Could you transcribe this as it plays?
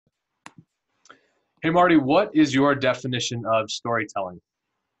Hey, Marty, what is your definition of storytelling?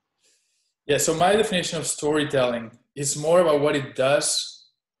 Yeah, so my definition of storytelling is more about what it does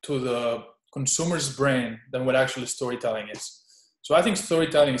to the consumer's brain than what actually storytelling is. So I think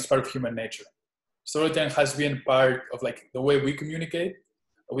storytelling is part of human nature. Storytelling has been part of like the way we communicate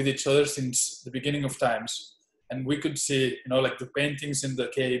with each other since the beginning of times. And we could see, like the paintings in the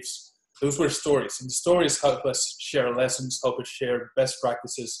caves, those were stories. And the stories help us share lessons, help us share best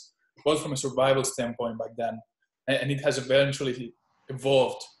practices, both from a survival standpoint back then. And it has eventually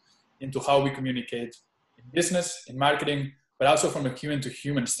evolved into how we communicate in business, in marketing, but also from a human to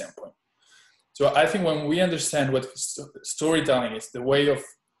human standpoint. So I think when we understand what storytelling is, the way of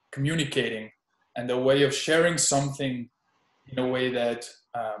communicating and the way of sharing something in a way that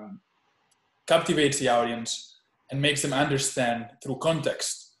captivates the audience and makes them understand through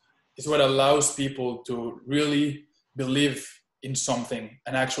context is what allows people to really believe in something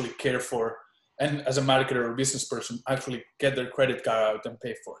and actually care for, and as a marketer or business person, actually get their credit card out and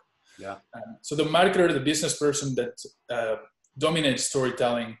pay for it. Yeah. So the marketer, the business person that dominates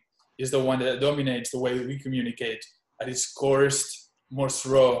storytelling is the one that dominates the way we communicate at its corest, most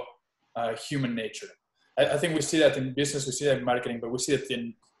raw human nature. I think we see that in business, we see that in marketing, but we see it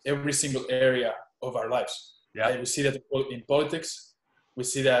in every single area of our lives. Yeah. We see that in politics. We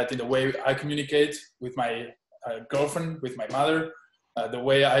see that in the way I communicate with my girlfriend, with my mother, the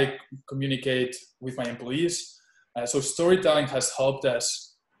way I communicate with my employees. So storytelling has helped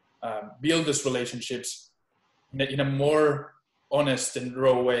us build these relationships in a more honest and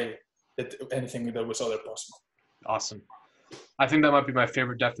raw way than anything that was other possible. Awesome. I think that might be my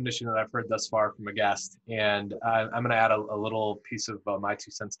favorite definition that I've heard thus far from a guest. And I'm going to add a little piece of my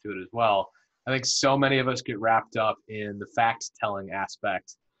 2 cents to it as well. I think so many of us get wrapped up in the fact-telling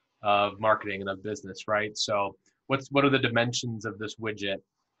aspect of marketing and of business, right? So what are the dimensions of this widget?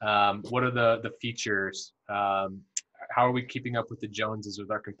 What are the features? How are we keeping up with the Joneses, with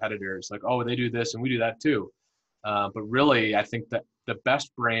our competitors? Like, oh, they do this and we do that too. But really, I think that the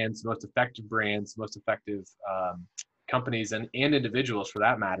best brands, the most effective brands, the most effective companies and individuals for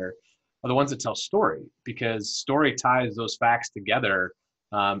that matter are the ones that tell story, because story ties those facts together,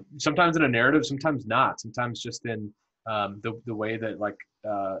 sometimes in a narrative, sometimes not, sometimes just in the way that like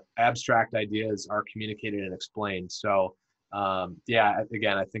abstract ideas are communicated and explained. So yeah,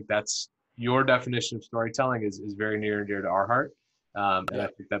 again, I think that's your definition of storytelling is very near and dear to our heart. And I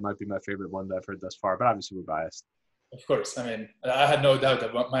think that might be my favorite one that I've heard thus far, but obviously we're biased. Of course. I mean, I had no doubt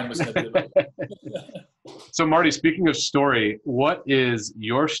that mine was going to be the best. So Marty, speaking of story, what is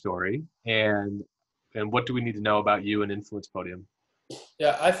your story and what do we need to know about you and Influence Podium?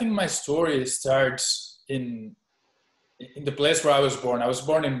 Yeah, I think my story starts in the place where I was born. I was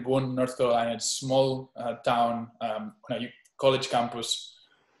born in Boone, North Carolina. It's a small town on a college campus.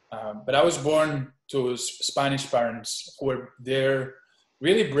 But I was born to Spanish parents who were there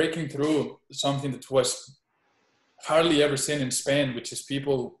really breaking through something that was hardly ever seen in Spain, which is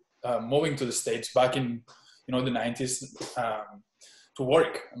people moving to the States back in the 90s to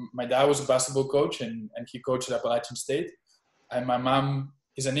work. My dad was a basketball coach and he coached at Appalachian State. And my mom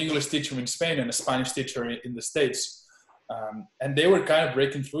is an English teacher in Spain and a Spanish teacher in the States. And they were kind of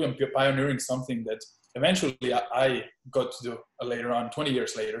breaking through and pioneering something that eventually I got to do later on, 20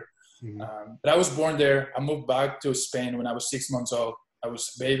 years later. Mm-hmm. But I was born there. I moved back to Spain when I was 6 months old. I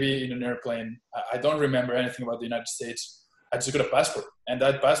was a baby in an airplane. I don't remember anything about the United States. I just got a passport. And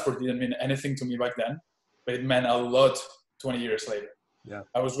that passport didn't mean anything to me back then, but it meant a lot 20 years later. Yeah.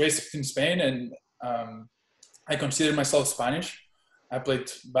 I was raised in Spain and I consider myself Spanish. I played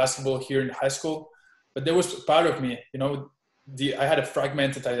basketball here in high school, but there was part of me, I had a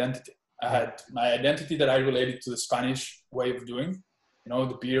fragmented identity. I had my identity that I related to the Spanish way of doing,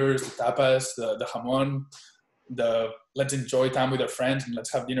 the beers, the tapas, the jamon, the let's enjoy time with our friends and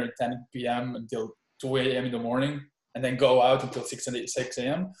let's have dinner at 10 p.m. until 2 a.m. in the morning and then go out until 6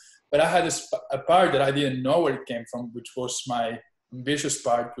 a.m. But I had a part that I didn't know where it came from, which was my ambitious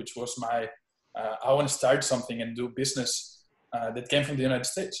part, which was my, I want to start something and do business that came from the United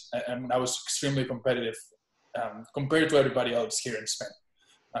States. And I was extremely competitive compared to everybody else here in Spain.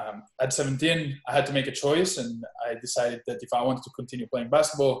 At 17, I had to make a choice and I decided that if I wanted to continue playing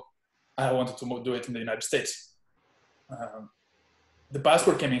basketball, I wanted to do it in the United States. The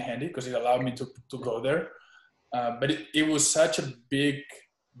passport came in handy because it allowed me to go there. But it was such a big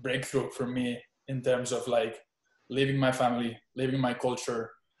breakthrough for me in terms of like leaving my family, leaving my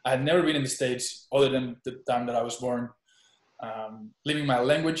culture. I had never been in the States other than the time that I was born, leaving my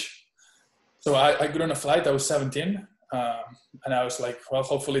language. So I got on a flight. I was 17. And I was like, well,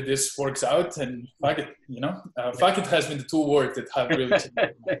 hopefully this works out, and fuck it, fuck it has been the two words that have really changed.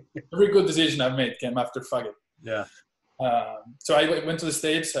 Every good decision I've made came after fuck it. Yeah. So I went to the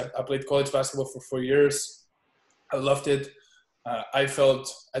States. I played college basketball for 4 years. I loved it. I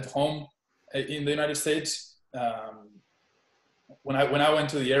felt at home in the United States. When I went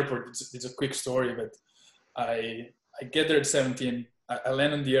to the airport, it's a quick story, but I get there at 17. I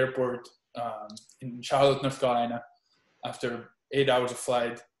land on the airport in Charlotte, North Carolina, after 8 hours of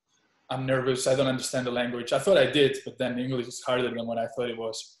flight. I'm nervous. I don't understand the language. I thought I did, but then English is harder than what I thought it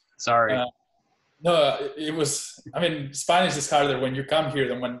was. Sorry. No, it was. I mean, Spanish is harder when you come here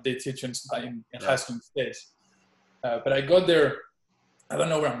than when they teach in high school in the States. But I got there. I don't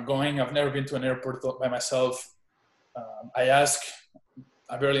know where I'm going. I've never been to an airport by myself. I ask.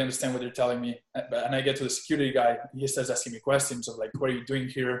 I barely understand what they're telling me. And I get to the security guy. He starts asking me questions of like, what are you doing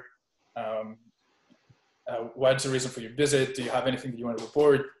here? What's the reason for your visit? Do you have anything that you want to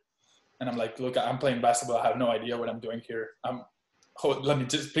report? And I'm like, look, I'm playing basketball. I have no idea what I'm doing here.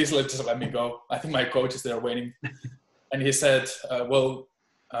 Please let me go. I think my coach is there waiting. And he said,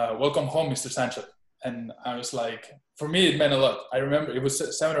 welcome home, Mr. Sanchez. And I was like, for me, it meant a lot. I remember it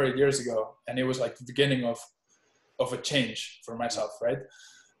was 7 or 8 years ago, and it was like the beginning of a change for myself, right?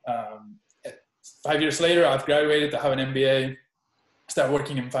 5 years later, I've graduated. I have an MBA, started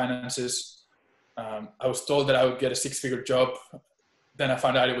working in finances. I was told that I would get a 6-figure job. Then I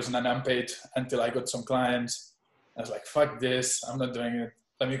found out it was an unpaid until I got some clients. I was like, fuck this, I'm not doing it.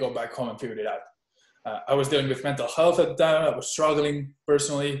 Let me go back home and figure it out. I was dealing with mental health at the time. I was struggling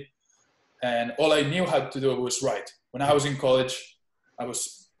personally. And all I knew how to do was write. When I was in college, I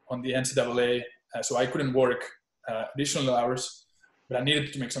was on the NCAA, so I couldn't work additional hours, but I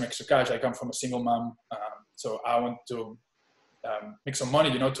needed to make some extra cash. I come from a single mom, so I want to make some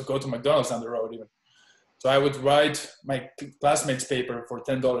money, to go to McDonald's down the road even. So I would write my classmates' paper for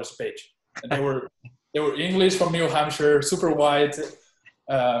 $10 a page. And they were English from New Hampshire, super white,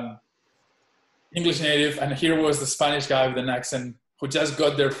 English native, and here was the Spanish guy with an accent who just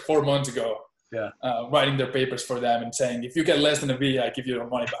got there 4 months ago, writing their papers for them and saying, if you get less than a B, I give you your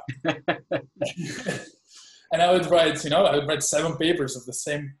money back. And I would write, I would write 7 papers of the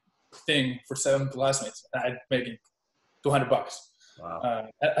same thing for 7 classmates, and I'd making $200. Wow.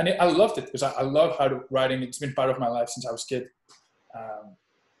 And I loved it because I love how to writing. It's been part of my life since I was a kid.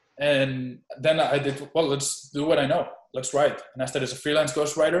 And then I did, let's do what I know. Let's write. And I started as a freelance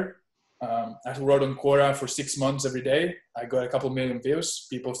ghostwriter. I wrote on Quora for 6 months every day. I got a couple million views.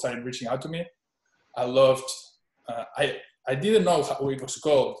 People started reaching out to me. I loved, I didn't know how it was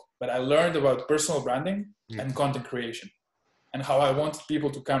called, but I learned about personal branding and content creation and how I wanted people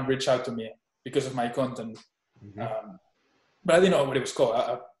to come reach out to me because of my content. But I didn't know what it was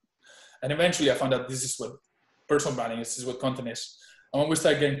called. And eventually I found out this is what personal branding is, this is what content is. And when we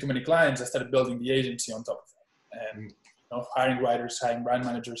started getting too many clients, I started building the agency on top of it and hiring writers, hiring brand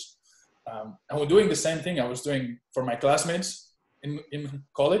managers. And we're doing the same thing I was doing for my classmates in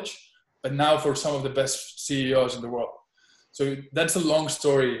college, but now for some of the best CEOs in the world. So that's a long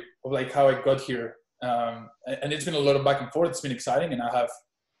story of like how I got here. And it's been a lot of back and forth. It's been exciting, and I have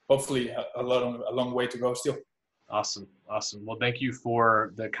hopefully a long way to go still. Awesome. Well, thank you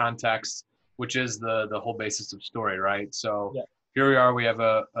for the context, which is the whole basis of story, right? So here we are. We have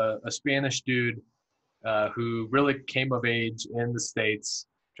a Spanish dude who really came of age in the States,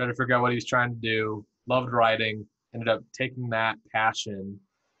 trying to figure out what he was trying to do, loved writing, ended up taking that passion,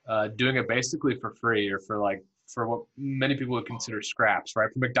 doing it basically for free or for what many people would consider scraps, right?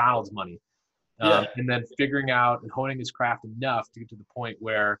 For McDonald's money. And then figuring out and honing his craft enough to get to the point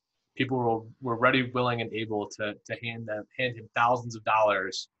where people were ready, willing, and able to hand him thousands of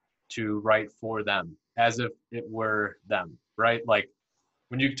dollars to write for them as if it were them, right? Like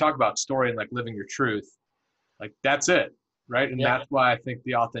when you talk about story and like living your truth, like that's it, right? And that's why I think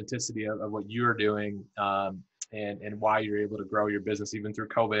the authenticity of what you're doing and why you're able to grow your business even through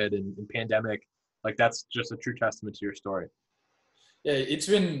COVID and pandemic, like that's just a true testament to your story. Yeah, it's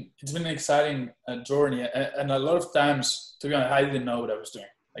been an exciting journey, and a lot of times, to be honest, I didn't know what I was doing.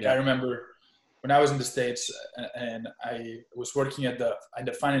 I remember when I was in the States and I was working at the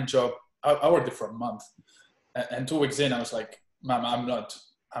finance job. I worked there for a month, and 2 weeks in, I was like, "Mom, I'm not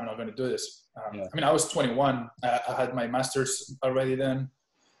going to do this." I mean, I was 21. I had my master's already then,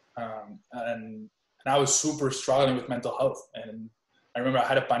 and I was super struggling with mental health. And I remember I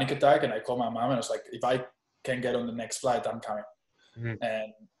had a panic attack, and I called my mom, and I was like, "If I can get on the next flight, I'm coming."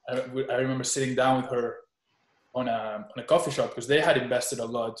 And I remember sitting down with her on a coffee shop because they had invested a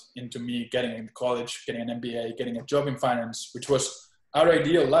lot into me getting into college, getting an MBA, getting a job in finance, which was our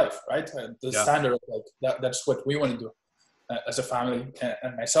ideal life, right? The standard of like that's what we want to do. as a family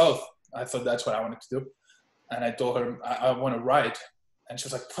and myself. I thought that's what I wanted to do. And I told her, I want to write. And she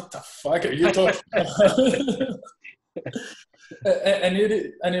was like, what the fuck are you talking about?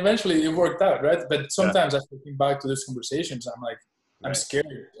 and eventually it worked out, right? But sometimes I think back to these conversations, I'm like, I'm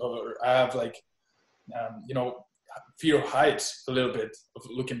scared, or I have like, fear of heights a little bit of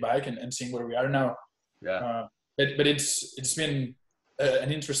looking back and seeing where we are now. Yeah. But it's been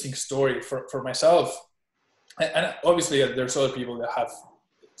an interesting story for myself. And obviously there's other people that have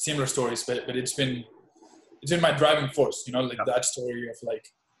similar stories, but it's been my driving force, like that story of like,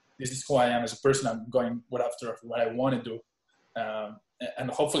 this is who I am as a person. I'm going after what I want to do. And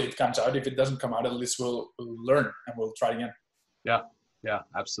hopefully it comes out. If it doesn't come out, at least we'll learn and we'll try again. Yeah,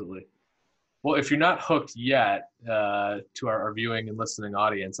 absolutely. Well, if you're not hooked yet to our viewing and listening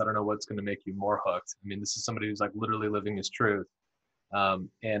audience, I don't know what's going to make you more hooked. I mean, this is somebody who's like literally living his truth.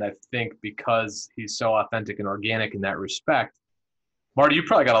 And I think because he's so authentic and organic in that respect, Marty, you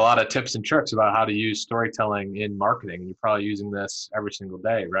probably got a lot of tips and tricks about how to use storytelling in marketing. You're probably using this every single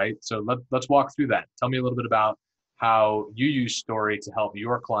day, right? So let's walk through that. Tell me a little bit about how you use story to help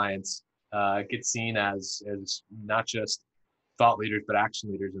your clients get seen as not just thought leaders, but action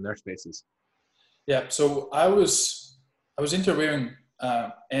leaders in their spaces. Yeah. So I was interviewing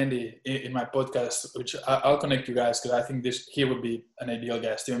Andy in my podcast, which I'll connect you guys because I think he would be an ideal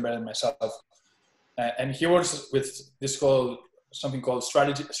guest, even better than myself. And he works with something called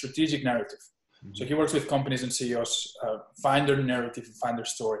strategic narrative. Mm-hmm. So he works with companies and CEOs, find their narrative, find their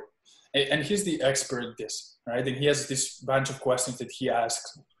story. And he's the expert at this, right? And he has this bunch of questions that he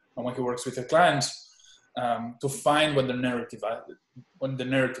asks when he works with the clients to find what the narrative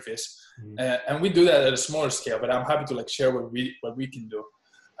is. Mm-hmm. And we do that at a smaller scale, but I'm happy to like share what we can do.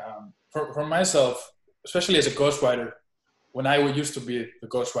 For myself, especially as a ghostwriter, when I used to be the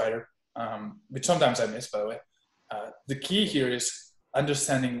ghostwriter, which sometimes I miss, by the way, the key here is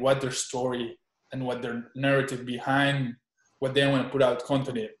understanding what their story and what their narrative behind what they want to put out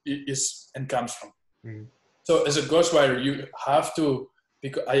content is and comes from. Mm-hmm. So as a ghostwriter, you have to,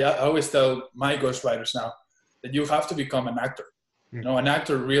 because I always tell my ghostwriters now that you have to become an actor. Mm-hmm. An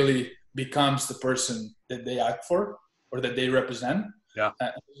actor really becomes the person that they act for or that they represent. Yeah.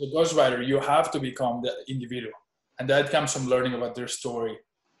 As a ghostwriter, you have to become the individual. And that comes from learning about their story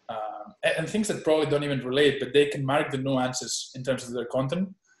and things that probably don't even relate, but they can mark the nuances in terms of their content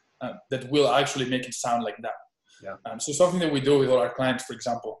that will actually make it sound like that. Yeah. So something that we do with all our clients, for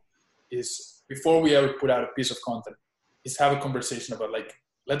example, is before we ever put out a piece of content, is have a conversation about like,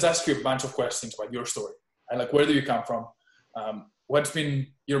 let's ask you a bunch of questions about your story. And like, where do you come from? What's been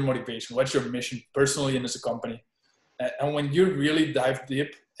your motivation? What's your mission personally and as a company? And when you really dive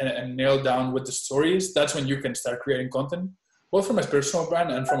deep and nail down what the story is, that's when you can start creating content, both from a personal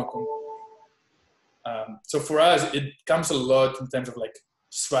brand and from a company. So for us, it comes a lot in terms of like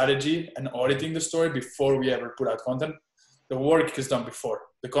strategy and auditing the story before we ever put out content. The work is done before.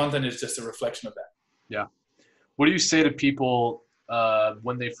 The content is just a reflection of that. Yeah. What do you say to people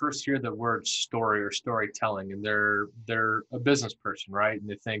when they first hear the word story or storytelling and they're a business person, right? And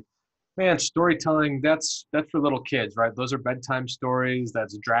they think, man, storytelling, that's for little kids, right? Those are bedtime stories.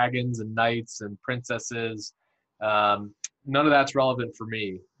 That's dragons and knights and princesses. None of that's relevant for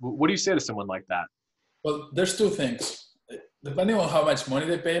me. What do you say to someone like that? Well, there's two things. Depending on how much money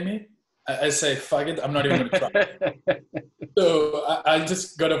they pay me, I say, fuck it, I'm not even going to try. So I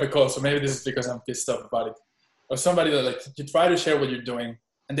just got off a call. So maybe this is because I'm pissed off about it. Or somebody that like, you try to share what you're doing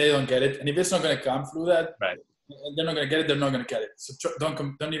and they don't get it. And if it's not going to come through that, right, they're not going to get it, they're not going to get it. So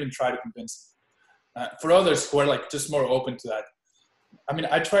don't even try to convince them. For others who are like just more open to that, I mean,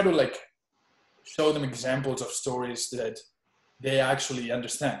 I try to like show them examples of stories that they actually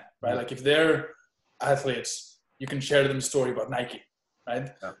understand, right? Like if they're athletes, you can share them a story about Nike,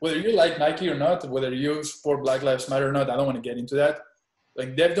 right? Yeah. Whether you like Nike or not, whether you support Black Lives Matter or not, I don't want to get into that.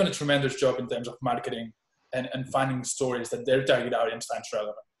 Like they've done a tremendous job in terms of marketing and finding stories that their target audience finds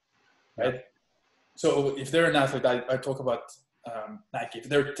relevant, right? Yeah. So if they're an athlete, I talk about Nike. If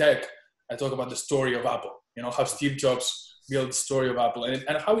they're tech, I talk about the story of Apple. You know, how Steve Jobs built the story of Apple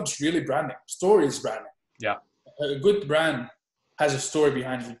and how it's really branding. Story is branding. Yeah. A good brand has a story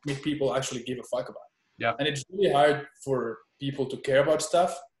behind it that people actually give a fuck about. Yeah. And it's really hard for people to care about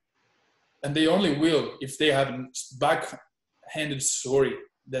stuff. And they only will if they have a backhanded story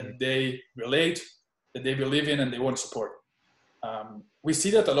that they relate, that they believe in, and they want to support. We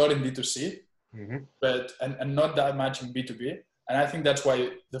see that a lot in B2C, but and not that much in B2B. And I think that's why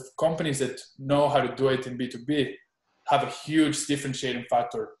the companies that know how to do it in B2B have a huge differentiating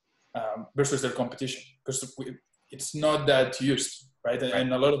factor versus their competition, because it's not that used, right?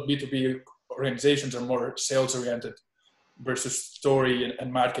 And a lot of B2B organizations are more sales oriented. versus story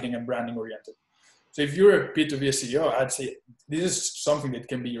and marketing and branding oriented. So if you're a B2B SEO, I'd say this is something that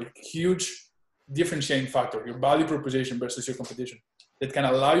can be your huge differentiating factor, your value proposition versus your competition, that can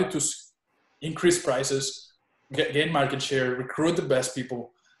allow you to increase prices, gain market share, recruit the best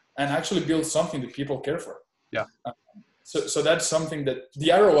people, and actually build something that people care for. Yeah. So that's something that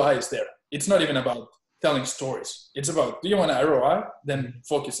the ROI is there. It's not even about telling stories. It's about, do you want an ROI? Then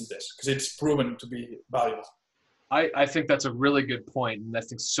focus on this because it's proven to be valuable. I think that's a really good point. And I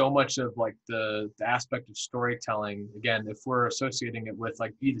think so much of like the aspect of storytelling, again, if we're associating it with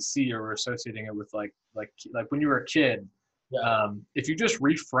like B2C or we're associating it with like when you were a kid, if you just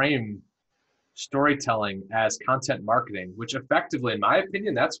reframe storytelling as content marketing, which effectively, in my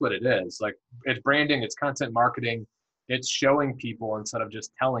opinion, that's what it is. Like it's branding, it's content marketing, it's showing people instead of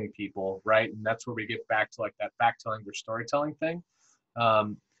just telling people, right? And that's where we get back to like that fact-telling or storytelling thing.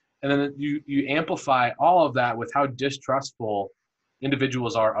 And then you amplify all of that with how distrustful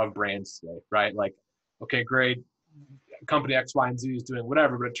individuals are of brands today, right? Like, okay, great, company X, Y, and Z is doing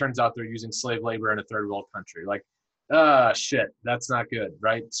whatever, but it turns out they're using slave labor in a third world country. Like, shit, that's not good,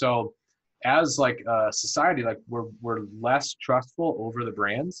 right? So as like a society, like we're less trustful over the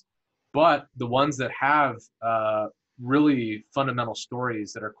brands, but the ones that have really fundamental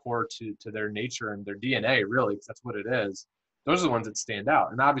stories that are core to their nature and their DNA, really, because that's what it is, those are the ones that stand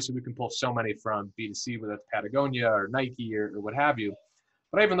out. And obviously we can pull so many from B2C, whether it's Patagonia or Nike or what have you.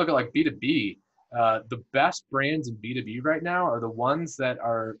 But I even look at like B2B, the best brands in B2B right now are the ones that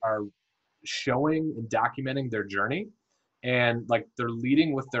are showing and documenting their journey. And like they're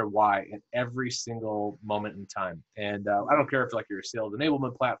leading with their why at every single moment in time. And I don't care if like you're a sales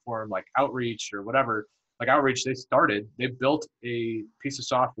enablement platform, like Outreach or whatever, like Outreach, they built a piece of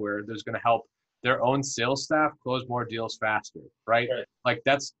software that's going to help their own sales staff close more deals faster, right? Like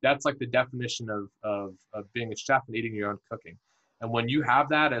that's like the definition of being a chef and eating your own cooking. And when you have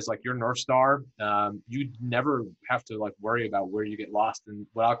that as like your North Star, you never have to like worry about where you get lost in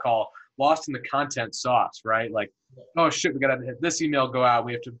what I'll call lost in the content sauce, right? Like, oh shit, we got to hit this email go out.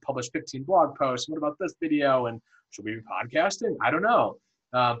 We have to publish 15 blog posts. What about this video? And should we be podcasting? I don't know.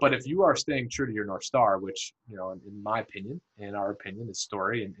 But if you are staying true to your North Star, which, you know, in my opinion, in our opinion, is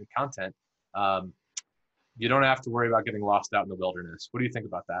story and content, you don't have to worry about getting lost out in the wilderness. What do you think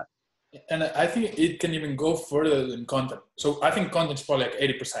about that? And I think it can even go further than content. So I think content is probably like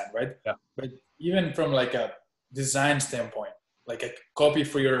 80%, right? Yeah. But even from like a design standpoint, like a copy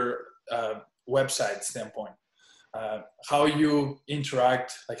for your website standpoint, how you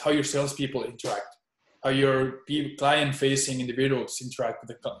interact, like how your salespeople interact, how your client-facing individuals interact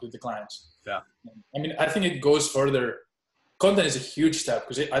with the clients. Yeah. I mean, I think it goes further. Content is a huge step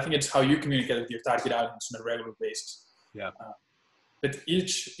because I think it's how you communicate with your target audience on a regular basis. Yeah. But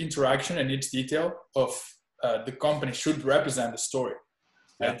each interaction and each detail of the company should represent the story.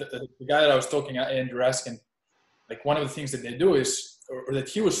 Yeah. The guy that I was talking, Andrew Raskin, like one of the things that they do is, or that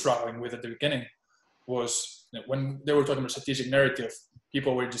he was struggling with at the beginning, was when they were talking about strategic narrative,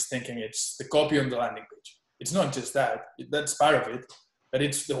 people were just thinking it's the copy on the landing page. It's not just that. That's part of it, but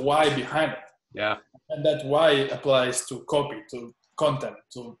it's the why behind it. Yeah. And that why applies to copy, to content,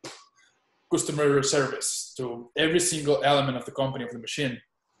 to customer service, to every single element of the company, of the machine.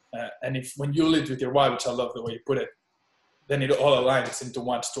 And if when you lead with your why, which I love the way you put it, then it all aligns into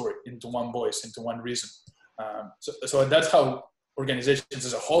one story, into one voice, into one reason. So that's how organizations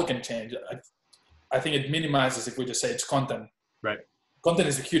as a whole can change. I think it minimizes if we just say it's content. Right. Content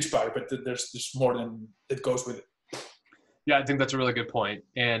is a huge part, but there's more than that goes with it. Yeah, I think that's a really good point.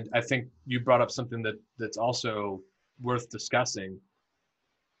 And I think you brought up something that's also worth discussing.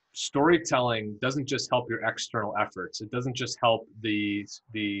 Storytelling doesn't just help your external efforts. It doesn't just help the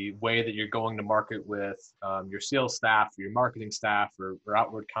way that you're going to market with your sales staff, or your marketing staff, or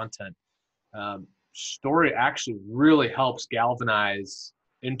outward content. Story actually really helps galvanize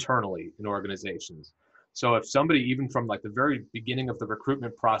internally in organizations. So if somebody, even from like the very beginning of the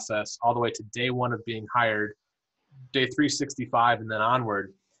recruitment process all the way to day one of being hired, day 365 and then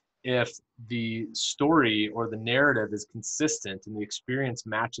onward, if the story or the narrative is consistent and the experience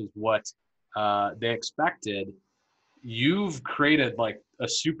matches what they expected, you've created like a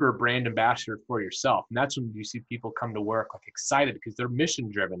super brand ambassador for yourself. And that's when you see people come to work like excited because they're mission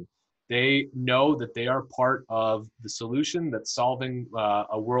driven. They know that they are part of the solution that's solving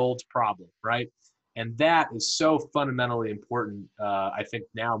a world's problem, right? And that is so fundamentally important, I think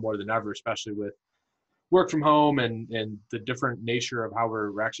now more than ever, especially with work from home and the different nature of how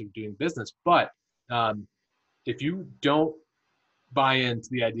we're actually doing business. But if you don't buy into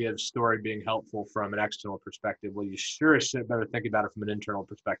the idea of story being helpful from an external perspective, well, you sure as shit better think about it from an internal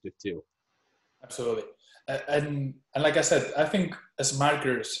perspective too. Absolutely. And like I said, I think as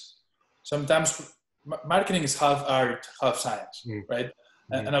marketers, sometimes marketing is half art, half science, right?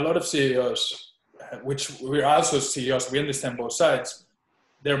 And a lot of CEOs, which we're also CEOs, we understand both sides.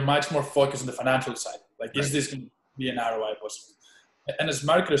 They're much more focused on the financial side. Like, is this going to be an ROI possible? And as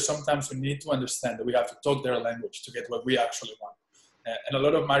marketers, sometimes we need to understand that we have to talk their language to get what we actually want. And a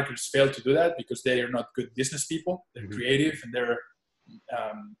lot of marketers fail to do that because they are not good business people. They're creative and they're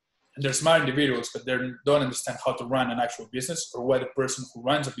smart individuals, but they don't understand how to run an actual business or what a person who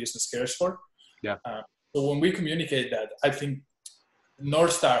runs a business cares for. Yeah. So when we communicate that, I think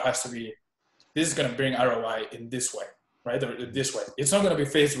North Star has to be, this is going to bring ROI in this way, right? Or this way. It's not going to be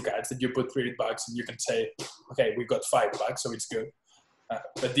Facebook ads that you put $3 and you can say, okay, we got $5, so it's good.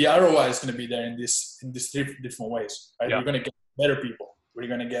 But the ROI is going to be there in these three different ways, right? Yeah. We're going to get better people. We're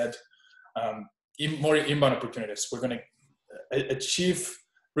going to get more inbound opportunities. We're going to achieve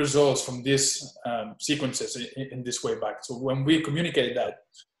results from these sequences in this way back. So when we communicate that,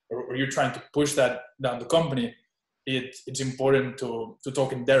 or you're trying to push that down the company, it's important to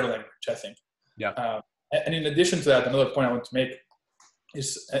talk in their language, I think. Yeah. And in addition to that, another point I want to make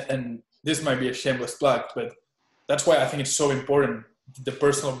is, and this might be a shameless plug, but that's why I think it's so important the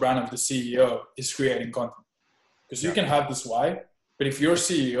personal brand of the CEO is creating content. Because you can have this why, but if your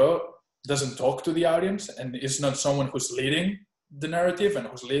CEO doesn't talk to the audience and is not someone who's leading the narrative and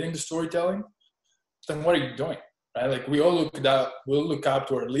who's leading the storytelling, then what are you doing, right? Like, we'll look up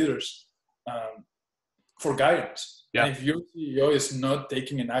to our leaders for guidance. Yeah. And if your CEO is not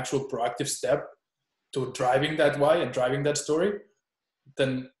taking an actual proactive step to driving that why and driving that story,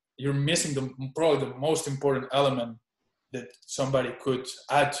 then you're missing probably the most important element that somebody could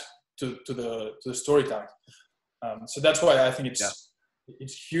add to the storytelling. So that's why I think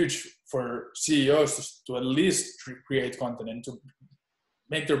it's huge for CEOs to at least create content and to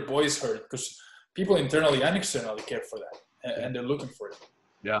make their voice heard, because people internally and externally care for that, and they're looking for it.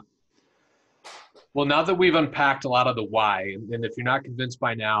 Yeah. Well, now that we've unpacked a lot of the why, and if you're not convinced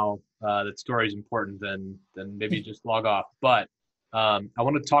by now that story is important, then maybe just log off. But I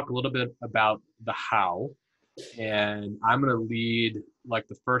want to talk a little bit about the how. And I'm going to lead like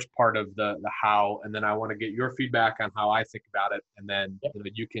the first part of the how, and then I want to get your feedback on how I think about it, and then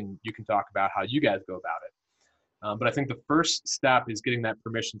you can talk about how you guys go about it. But I think the first step is getting that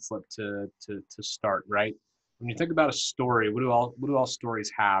permission slip to start, right? When you think about a story, what do all stories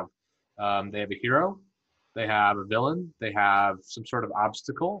have? They have a hero, they have a villain, they have some sort of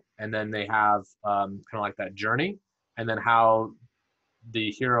obstacle, and then they have kind of like that journey, and then how the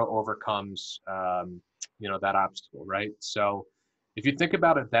hero overcomes that obstacle, right? So if you think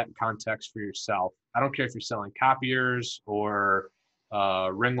about it, that context for yourself, I don't care if you're selling copiers or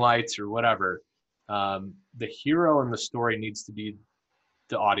ring lights or whatever, the hero in the story needs to be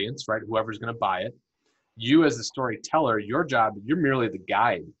the audience, right? Whoever's going to buy it. You as the storyteller, your job, you're merely the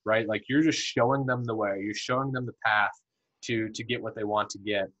guide, right? Like, you're just showing them the way, you're showing them the path to get what they want to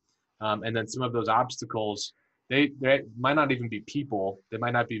get. And then some of those obstacles, they might not even be people. They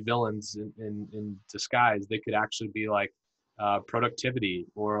might not be villains in disguise. They could actually be like productivity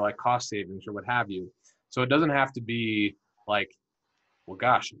or like cost savings or what have you. So it doesn't have to be like, well,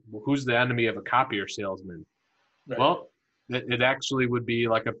 gosh, who's the enemy of a copier salesman? Right. Well, it actually would be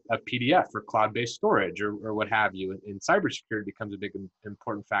like a PDF for cloud-based storage or what have you. And cybersecurity becomes a big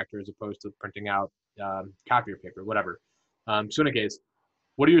important factor as opposed to printing out copier paper, whatever. So in any case,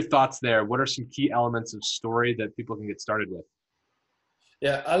 what are your thoughts there? What are some key elements of story that people can get started with?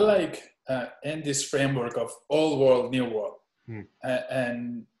 Yeah, I like in this framework of old world, new world.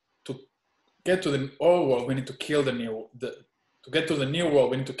 And to get to the old world, we need to kill to get to the new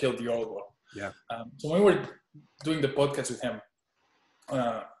world, we need to kill the old world. Yeah. So when we were doing the podcast with him,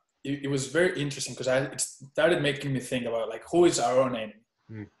 it was very interesting because it started making me think about like, who is our own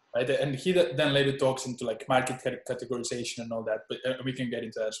enemy? Right? And he then later talks into like market categorization and all that, but we can get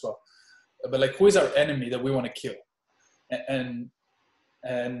into that as well. But like, who is our enemy that we want to kill? And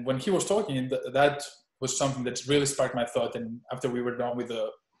when he was talking, that was something that really sparked my thought. And after we were done with the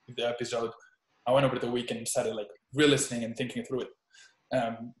episode, I went over the weekend and started like re-listening and thinking through it.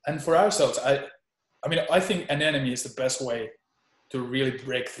 And for ourselves, I think an enemy is the best way to really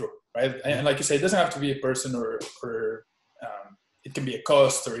break through, right? And like you say, it doesn't have to be a person or it can be a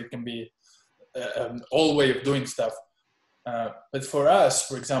cost, or it can be an old way of doing stuff. But for us,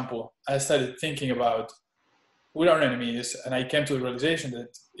 for example, I started thinking about what our enemy is, and I came to the realization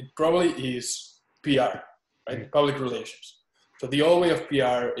that it probably is PR, right? Public relations. So the old way of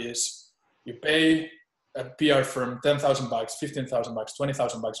PR is you pay a PR firm $10,000, $15,000,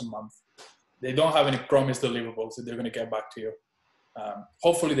 $20,000 a month. They don't have any promised deliverables that they're going to get back to you.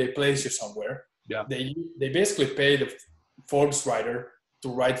 Hopefully they place you somewhere, Yeah. They basically pay the Forbes writer to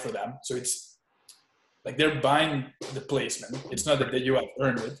write for them. So it's like they're buying the placement. It's not that you have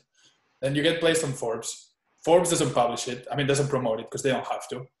earned it. Then you get placed on Forbes. Forbes doesn't publish it. I mean, doesn't promote it because they don't have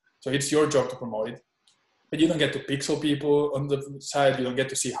to. So it's your job to promote it. But you don't get to pixel people on the side. You don't get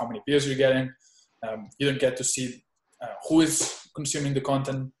to see how many views you're getting. You don't get to see who is consuming the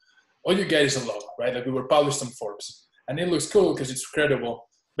content. All you get is a logo, right? Like we were published on Forbes. And it looks cool because it's credible.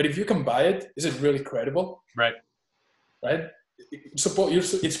 But if you can buy it, is it really credible? Right. Right?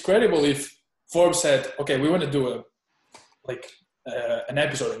 It's credible if Forbes said, okay, we want to do an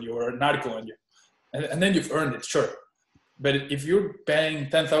episode on you or an article on you. And then you've earned it, sure. But if you're paying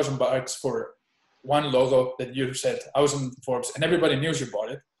 $10,000 for one logo that you said, I was on Forbes, and everybody knew you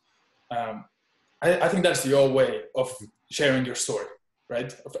bought it, I think that's the old way of sharing your story,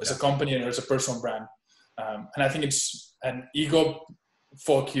 right? As a company or as a personal brand. And I think it's an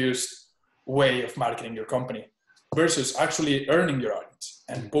ego-focused way of marketing your company versus actually earning your audience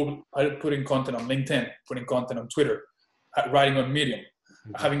and putting content on LinkedIn, putting content on Twitter, writing on Medium,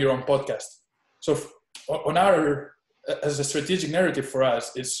 having your own podcast. So as a strategic narrative for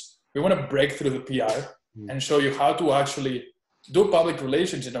us is we want to break through the PR and show you how to actually do public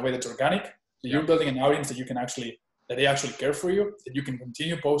relations in a way that's organic. So you're building an audience that they actually care for you, that you can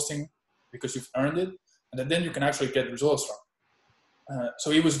continue posting because you've earned it, and that then you can actually get results from.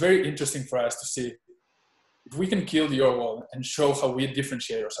 So it was very interesting for us to see if we can kill the URL and show how we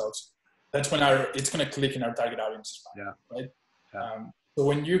differentiate ourselves. That's when it's going to click in our target audience's mind, right? Yeah. So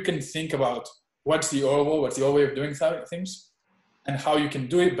when you can think about what's the URL, what's the old way of doing things, and how you can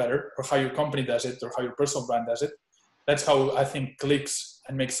do it better, or how your company does it, or how your personal brand does it, that's how I think clicks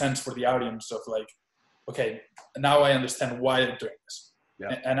and makes sense for the audience of like, okay, now I understand why they're doing this.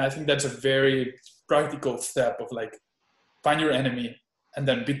 Yeah. And I think that's a very practical step of like, find your enemy and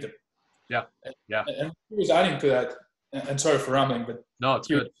then beat them. Yeah. Yeah. And he was adding to that, and sorry for rambling, but no, it's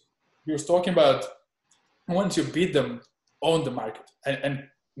good. He was talking about once you beat them, own the market and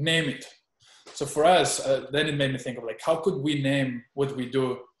name it. So for us, then it made me think of like, how could we name what we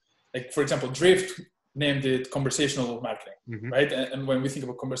do? Like, for example, Drift named it conversational marketing, right? And when we think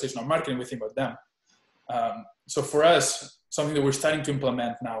about conversational marketing, we think about them. So for us, something that we're starting to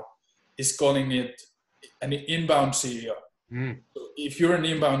implement now is calling it an inbound CEO. So if you're an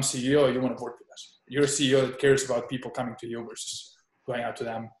inbound CEO, you want to work with us. You're a CEO that cares about people coming to you versus going out to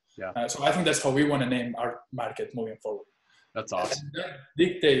them. Yeah. So I think that's how we want to name our market moving forward. That's awesome. And that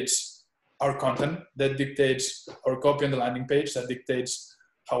dictates our content, that dictates our copy on the landing page, that dictates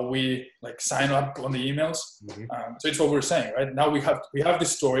how we like sign up on the emails. So it's what we're saying, right? Now we have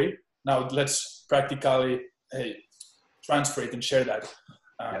this story. Now let's practically transfer it and share that.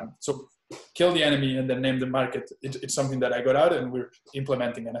 So kill the enemy and then name the market. It's something that I got out and we're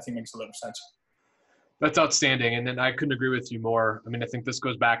implementing, and I think makes a lot of sense. That's outstanding. And then I couldn't agree with you more. I mean, I think this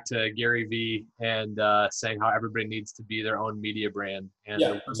goes back to Gary Vee and saying how everybody needs to be their own media brand.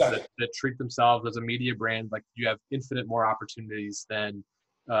 And exactly. that treat themselves as a media brand, like you have infinite more opportunities than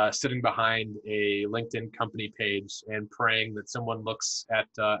sitting behind a LinkedIn company page and praying that someone looks at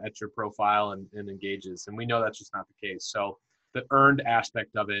your profile and engages. And we know that's just not the case. So the earned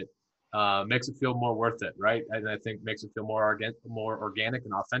aspect of it makes it feel more worth it, right? And I think makes it feel more organic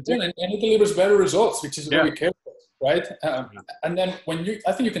and authentic. And it delivers better results, which is what we care for, right? And then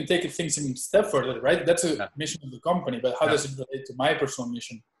I think you can take things a step further, right? That's a mission of the company, but how does it relate to my personal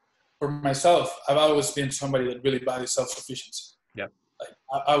mission? For myself, I've always been somebody that really values self-sufficiency. Yeah.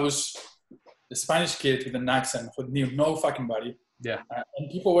 Like I was a Spanish kid with an accent who knew no fucking body. Yeah. And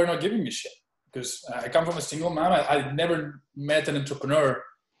people were not giving me shit because I come from a single mom. I never met an entrepreneur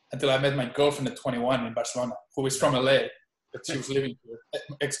until I met my girlfriend at 21 in Barcelona, who is from LA, but she was living here,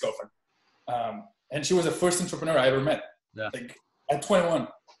 ex-girlfriend. And she was the first entrepreneur I ever met. Yeah. Like at 21,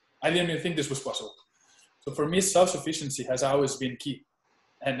 I didn't even think this was possible. So for me, self-sufficiency has always been key.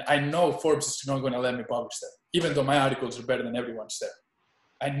 And I know Forbes is not going to let me publish that, even though my articles are better than everyone's there.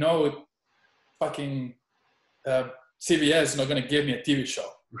 I know fucking CBS is not going to give me a TV show.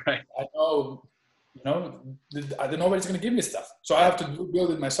 Right. I know, nobody's going to give me stuff. So I have to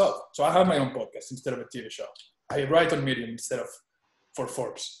build it myself. So I have my own podcast instead of a TV show. I write on Medium instead of for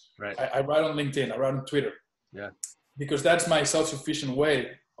Forbes. Right. I write on LinkedIn. I write on Twitter. Yeah. Because that's my self-sufficient way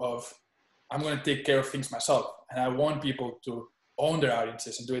of, I'm going to take care of things myself. And I want people to own their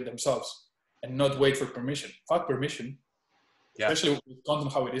audiences and do it themselves and not wait for permission. Fuck permission. Yeah. Especially with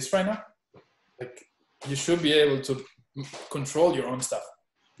content how it is right now. Like, you should be able to control your own stuff.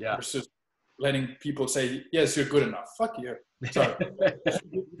 Yeah. Versus letting people say, yes, you're good enough. Fuck you. Sorry.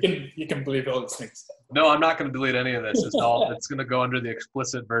 you can believe all these things. No, I'm not going to delete any of this. It's going to go under the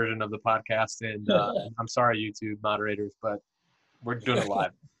explicit version of the podcast. And I'm sorry, YouTube moderators, but we're doing it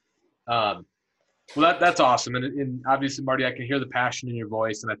live. Well, that's awesome. And obviously, Marty, I can hear the passion in your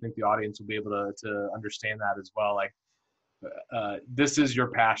voice, and I think the audience will be able to understand that as well. Like, this is your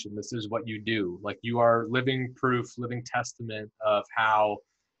passion. This is what you do. Like, you are living proof, living testament of how,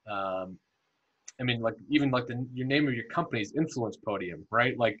 I mean, like, even like your name of your company is Influence Podium,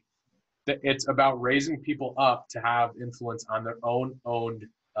 right? Like, it's about raising people up to have influence on their owned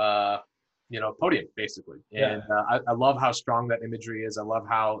podium, basically. And I love how strong that imagery is. I love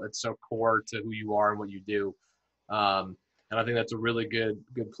how it's so core to who you are and what you do. And I think that's a really good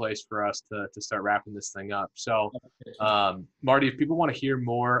place for us to start wrapping this thing up. So, Marty, if people want to hear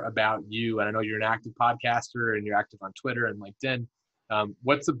more about you, and I know you're an active podcaster and you're active on Twitter and LinkedIn,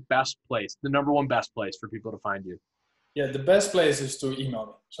 what's the best place, the number one best place for people to find you? Yeah, the best place is to email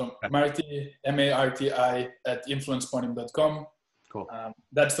me. So Okay. Marti, M-A-R-T-I @influencepodium.com. Cool.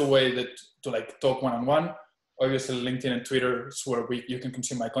 That's the way to like talk one-on-one. Obviously, LinkedIn and Twitter is where you can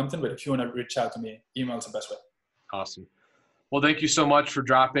consume my content. But if you want to reach out to me, email is the best way. Awesome. Well, thank you so much for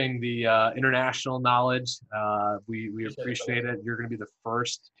dropping the international knowledge. We appreciate it. You're going to be the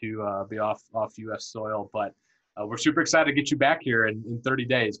first to be off U.S. soil, but we're super excited to get you back here in 30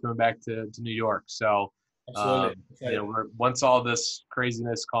 days, coming back to New York. So, once all this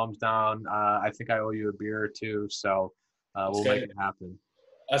craziness calms down, I think I owe you a beer or two. So we'll make it happen.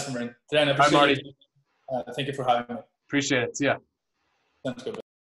 Awesome, man. Thank you for having me. Appreciate it. See ya. Sounds good.